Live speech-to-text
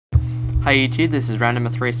Hi YouTube, this is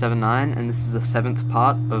Randomer379 and this is the 7th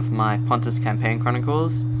part of my Pontos campaign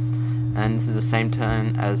Chronicles, and this is the same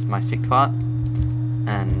turn as my 6th part,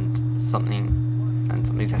 and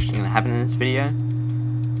something's actually going to happen in this video,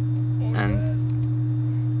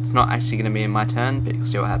 and it's not actually going to be in my turn, but you'll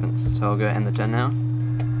see what happens. So I'll go end the turn now.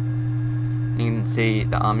 You can see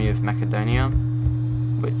the army of Macedonia,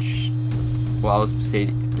 which, well, I was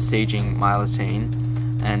besieging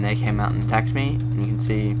Mylitene, and they came out and attacked me, and you can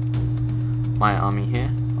see my army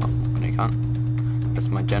here. Oh, no, you can't. That's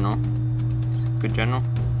my general. He's a good general.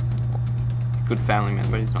 Good family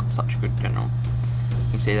member, he's not such a good general.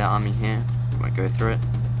 You can see that army here. I won't go through it.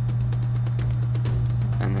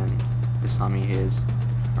 And then this army here is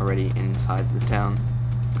already inside the town.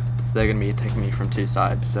 So they're going to be attacking me from two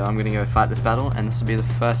sides. So I'm going to go fight this battle, and this will be the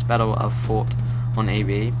first battle I've fought on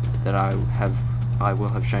EB that I will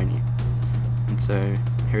have shown you. And so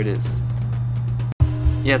here it is.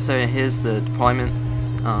 Yeah, so here's the deployment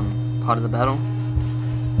part of the battle,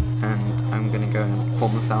 and I'm going to go and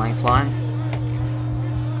form a phalanx line,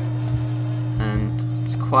 and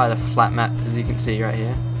it's quite a flat map as you can see right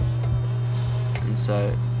here, and so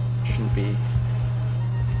it shouldn't be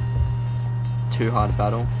too hard a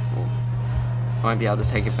battle. Well, I won't be able to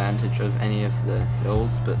take advantage of any of the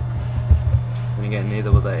hills, but then again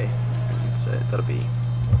neither will they, and so that'll be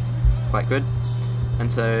quite good. And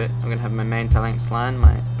so I'm going to have my main phalanx line,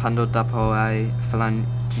 my Pando Dapoai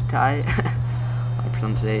Phalangitai. My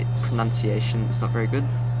pronunciation is not very good.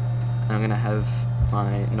 And I'm going to have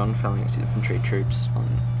my non-phalanx infantry troops on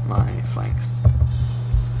my flanks.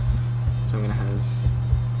 So I'm going to have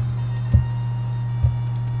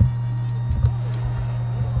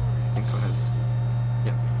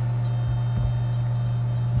yeah,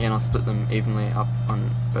 and I'll split them evenly up on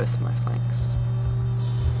both of my flanks.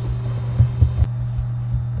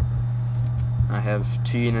 I have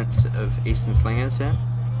 2 units of eastern slingers here.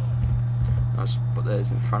 I'll just put those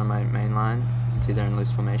in front of my main line. You can see they're in loose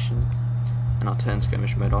formation. And I'll turn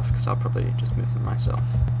skirmish mode off because I'll probably just move them myself.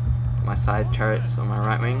 My side chariots on my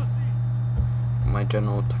right wing, and my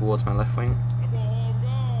general towards my left wing.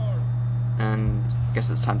 And I guess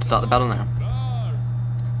it's time to start the battle now.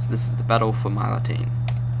 So this is the battle for Mylitene.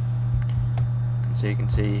 And so you can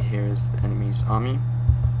see here is the enemy's army,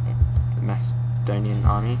 the Macedonian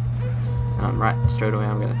army. And straight away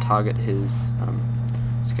I'm going to target his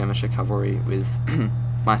skirmisher cavalry with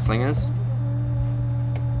my slingers,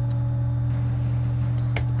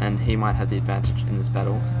 and he might have the advantage in this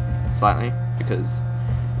battle slightly because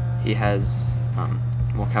he has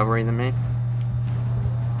more cavalry than me.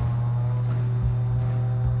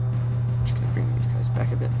 Just going to bring these guys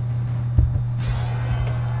back a bit.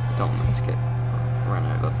 I don't want them to get run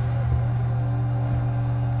over.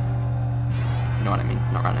 You know what I mean?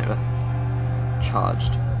 Not run over.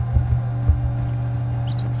 Charged.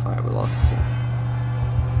 Just don't fire it off.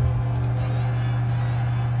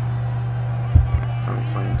 Phalanx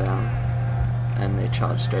line down, and they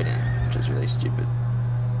charge straight in, which is really stupid.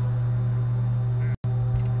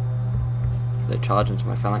 They charge into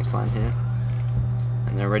my phalanx line here,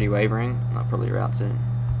 and they're already wavering, and I'll probably rout soon.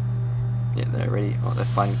 Yeah, they're already, oh, they're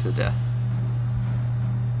fighting to the death.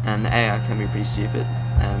 And the AI can be pretty stupid,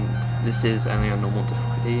 and this is only a normal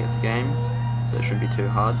difficulty of the game, so it shouldn't be too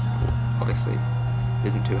hard. Well, obviously it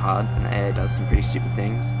isn't too hard, and the AI does some pretty stupid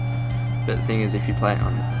things. But the thing is, if you play it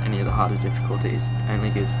on any of the harder difficulties, it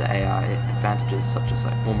only gives the AI advantages such as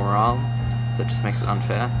like more morale, so it just makes it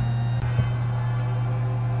unfair.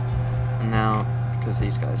 And now, because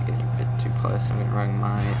these guys are getting a bit too close, I'm going to run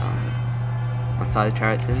my side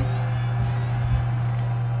chariots in.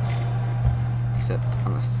 Except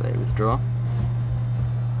unless they withdraw.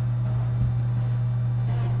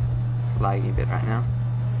 Laggy a bit right now.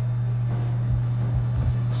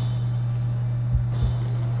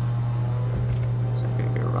 So I'm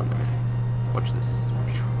going to go run them in. Watch this.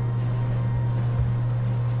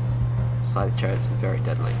 Side chariots are very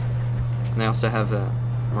deadly. And they also have a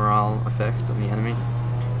morale effect on the enemy.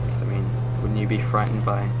 Because I mean, wouldn't you be frightened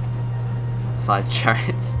by side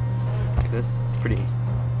chariots like this? It's pretty...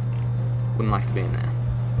 wouldn't like to be in there.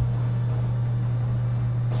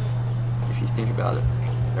 If you think about it,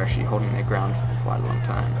 they're actually holding their ground for quite a long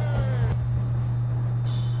time.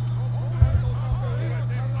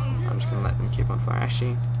 I'm just going to let them keep on fire.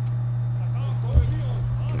 Actually,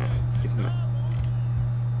 I'm going to give them a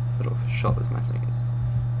little shot with my slingers.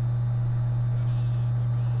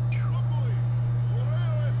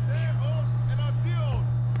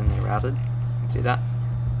 And they routed. You can see that.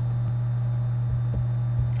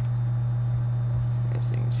 Yes,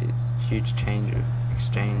 you can see it's a huge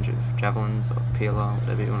exchange of javelins or pila,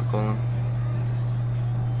 whatever you want to call them.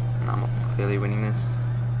 And I'm not clearly winning this.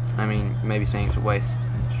 I mean, maybe saying it's a waste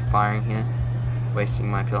firing here, wasting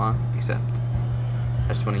my pillar, except I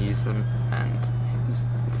just want to use them, and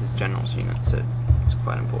it's his general's unit, so it's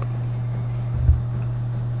quite important.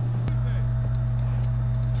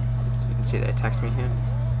 So you can see they attacked me here,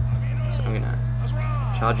 so I'm going to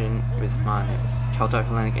charge in with my Celtic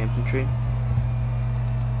Hellenic infantry,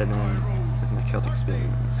 and then with my Celtic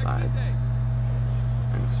spearmen on the side,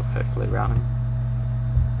 and so hopefully rout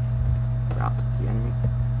the enemy.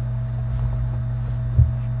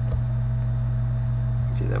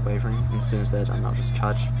 See, they're wavering, and as soon as they're done, I'll just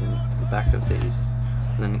charge into the back of these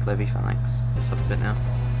Hellenic levy phalanx. It's up a bit now.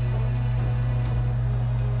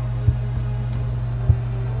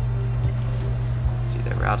 See,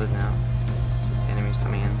 they're routed now. The enemy's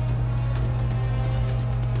coming in.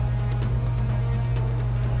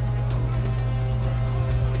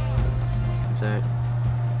 And so,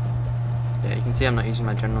 yeah, you can see I'm not using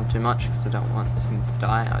my general too much because I don't want him to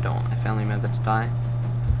die. I don't want my family member to die,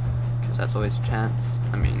 because that's always a chance.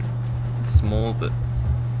 I mean, it's small, but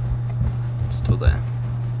it's still there.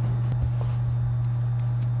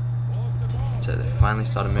 So they finally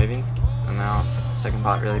started moving, and now the second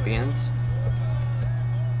part really begins.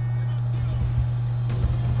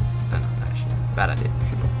 No, actually, bad idea.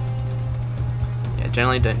 Yeah,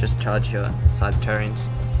 generally don't just charge your side chariots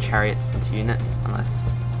into units unless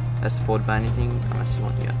they're supported by anything, unless you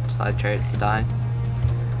want your side chariots to die.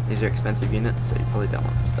 These are expensive units, so you probably don't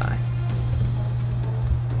want them to die.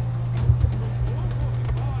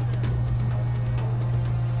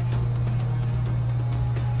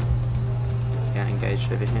 See how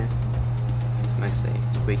engaged over here. It's mostly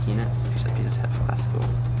weak units, except you just have classical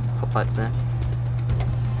hoplites there.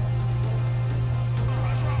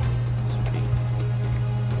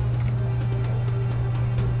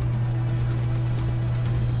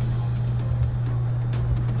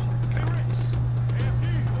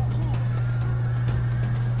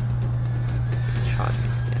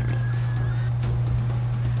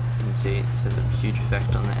 See, so there's a huge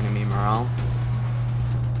effect on the enemy morale.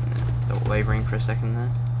 They were wavering for a second there.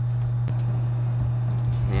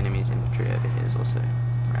 And the enemy's infantry over here is also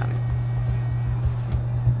routing.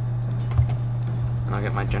 And I'll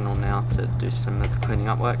get my general now to do some of the cleaning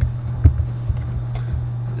up work.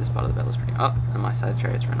 So this part of the battle's pretty up, and my side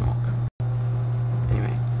chariots ran amok.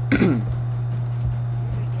 Anyway.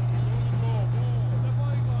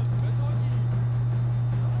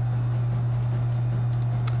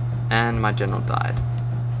 And my general died.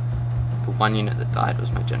 The one unit that died was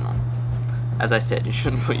my general. As I said, you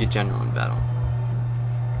shouldn't put your general in battle.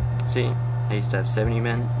 See, I used to have 70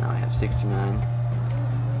 men, now I have 69.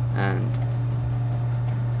 And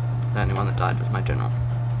the only one that died was my general.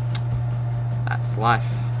 That's life.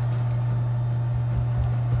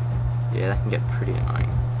 Yeah, that can get pretty annoying.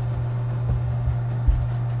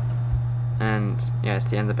 And yeah, it's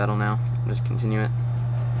the end of the battle now. I'll just continue it.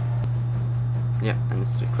 Yep, and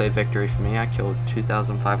it's a clear victory for me. I killed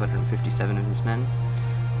 2,557 of his men,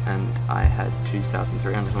 and I had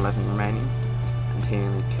 2,311 remaining, and he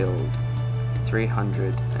only killed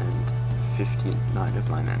 359 of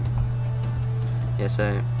my men. Yeah,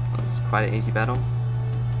 so it was quite an easy battle,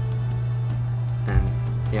 and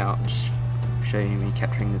yeah, I'll just show you me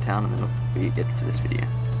capturing the town, and that'll be it for this video.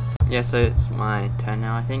 Yeah, so it's my turn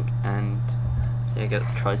now, I think, and yeah, I get a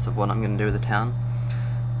choice of what I'm going to do with the town,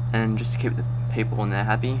 and just to keep the people when they're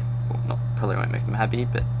happy, well, probably won't make them happy,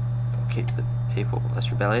 but keep the people less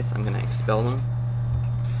rebellious, I'm going to expel them.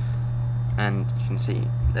 And you can see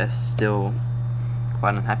they're still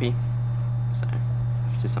quite unhappy, so I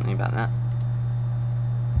have to do something about that.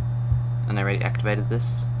 And I already activated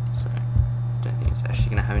this, so I don't think it's actually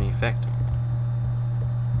going to have any effect.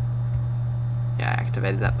 Yeah, I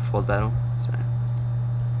activated that before the battle, so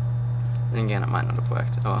then again it might not have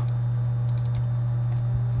worked. Oh,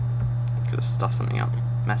 could have stuffed something up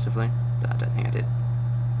massively, but I don't think I did.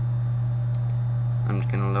 I'm just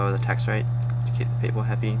going to lower the tax rate to keep the people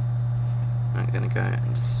happy. I'm going to go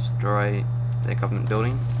and destroy their government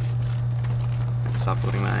building and start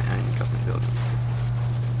building my own government buildings.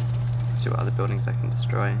 See what other buildings I can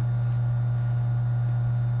destroy.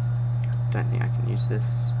 Don't think I can use this.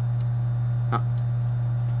 Oh,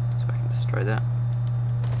 so I can destroy that.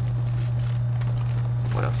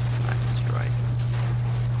 What else can I destroy?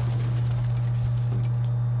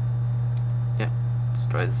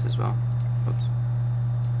 Destroy this as well. Oops.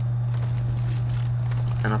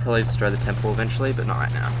 And I'll probably destroy the temple eventually, but not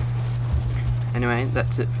right now. Anyway,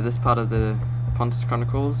 that's it for this part of the Pontos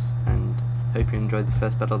Chronicles, and hope you enjoyed the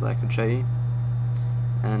first battle that I could show you.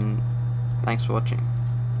 And thanks for watching.